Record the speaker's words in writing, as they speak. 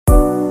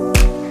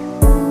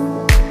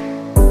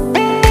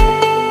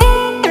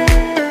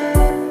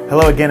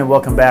Hello again and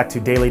welcome back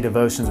to Daily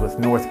Devotions with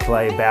North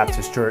Clay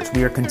Baptist Church.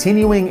 We are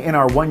continuing in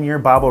our one-year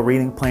Bible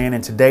reading plan,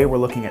 and today we're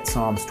looking at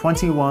Psalms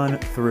 21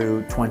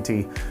 through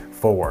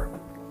 24.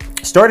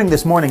 Starting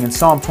this morning in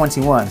Psalm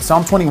 21.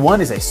 Psalm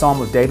 21 is a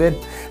psalm of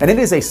David, and it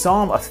is a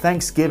psalm of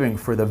thanksgiving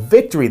for the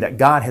victory that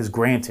God has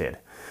granted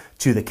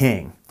to the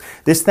king.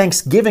 This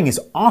thanksgiving is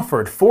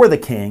offered for the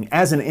king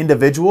as an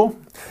individual,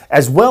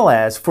 as well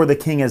as for the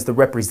king as the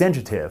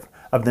representative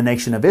of the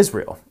nation of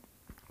Israel.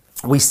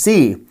 We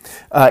see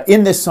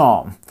in this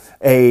psalm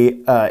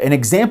an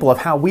example of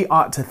how we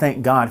ought to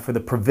thank God for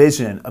the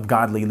provision of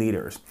godly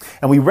leaders.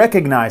 And we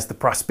recognize the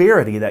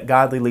prosperity that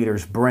godly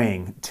leaders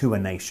bring to a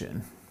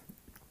nation.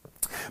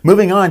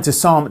 Moving on to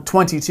Psalm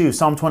 22.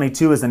 Psalm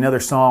 22 is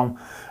another psalm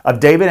of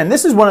David, and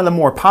this is one of the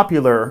more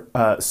popular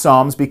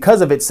psalms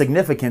because of its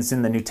significance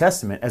in the New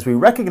Testament, as we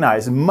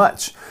recognize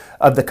much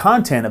of the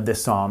content of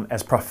this psalm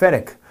as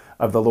prophetic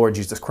of the Lord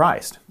Jesus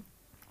Christ.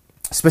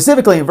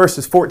 Specifically in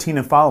verses 14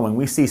 and following,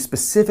 we see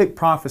specific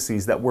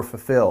prophecies that were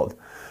fulfilled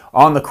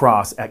on the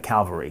cross at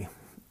Calvary.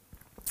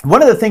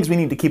 One of the things we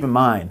need to keep in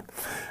mind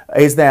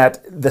is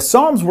that the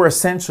Psalms were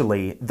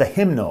essentially the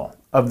hymnal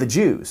of the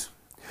Jews.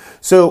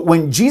 So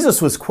when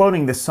Jesus was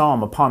quoting this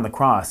psalm upon the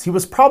cross, he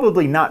was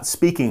probably not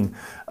speaking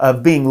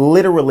of being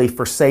literally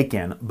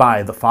forsaken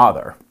by the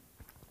Father.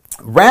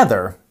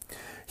 Rather,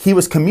 he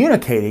was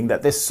communicating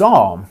that this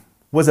psalm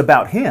was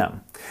about him.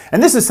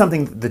 And this is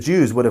something that the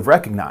Jews would have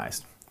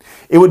recognized.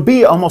 It would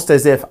be almost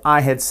as if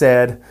I had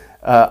said,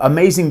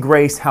 "Amazing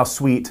grace, how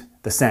sweet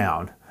the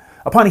sound."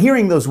 Upon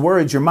hearing those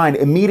words, your mind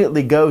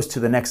immediately goes to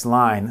the next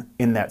line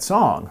in that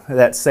song,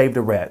 that saved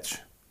a wretch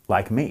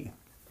like me.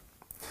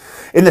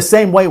 In the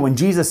same way, when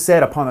Jesus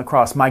said upon the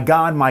cross, my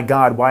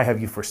God, why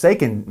have you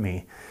forsaken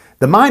me?"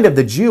 the mind of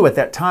the Jew at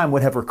that time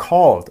would have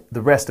recalled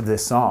the rest of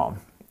this psalm.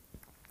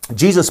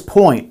 Jesus'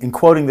 point in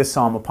quoting this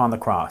psalm upon the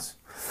cross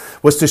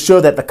was to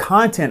show that the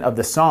content of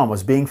the psalm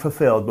was being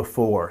fulfilled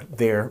before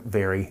their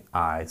very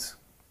eyes.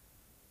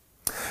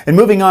 And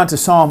moving on to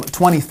Psalm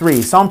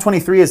 23. Psalm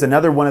 23 is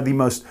another one of the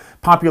most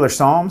popular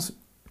psalms.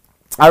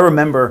 I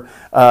remember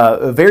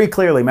very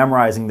clearly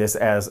memorizing this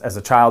as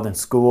a child in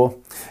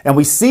school. And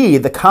we see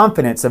the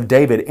confidence of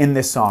David in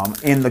this psalm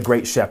in the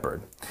great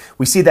shepherd.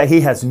 We see that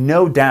he has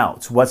no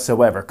doubts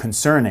whatsoever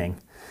concerning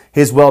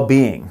his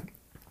well-being.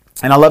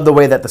 And I love the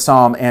way that the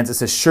psalm ends. It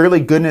says, "Surely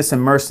goodness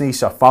and mercy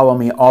shall follow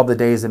me all the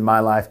days of my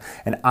life,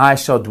 and I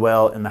shall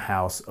dwell in the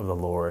house of the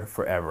Lord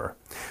forever."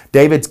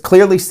 David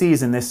clearly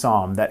sees in this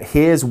psalm that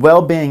his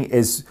well-being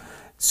is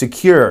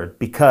secured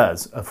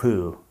because of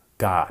who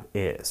God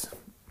is.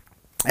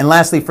 And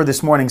lastly for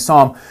this morning,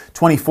 Psalm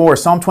 24.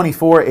 Psalm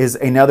 24 is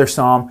another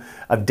psalm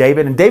of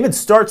David. And David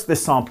starts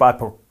this psalm by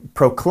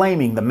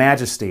proclaiming the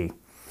majesty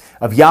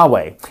of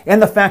Yahweh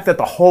and the fact that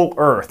the whole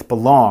earth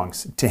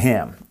belongs to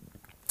him.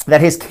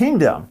 That his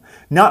kingdom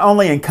not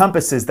only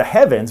encompasses the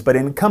heavens, but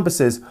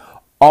encompasses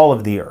all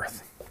of the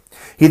earth.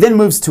 He then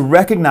moves to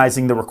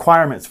recognizing the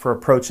requirements for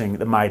approaching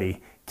the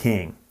mighty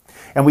king.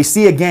 And we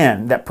see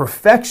again that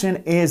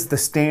perfection is the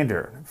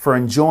standard for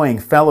enjoying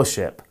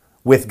fellowship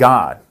with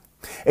God.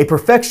 A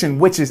perfection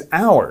which is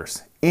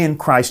ours in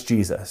Christ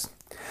Jesus.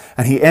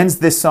 And he ends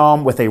this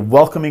psalm with a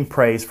welcoming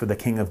praise for the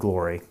King of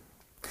Glory.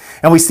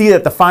 And we see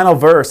that the final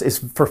verse is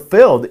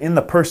fulfilled in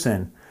the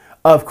person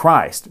of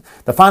Christ.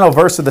 The final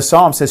verse of the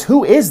psalm says,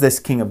 "Who is this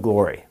King of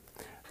Glory?"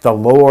 The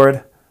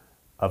Lord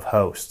of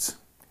hosts.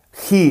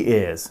 He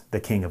is the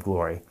King of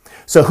Glory.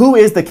 So who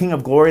is the King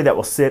of Glory that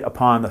will sit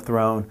upon the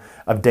throne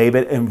of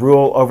David and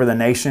rule over the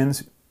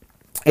nations?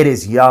 It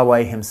is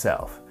Yahweh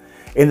himself,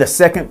 in the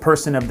second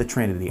person of the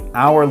Trinity,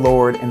 our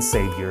Lord and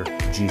Savior,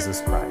 Jesus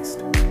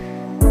Christ.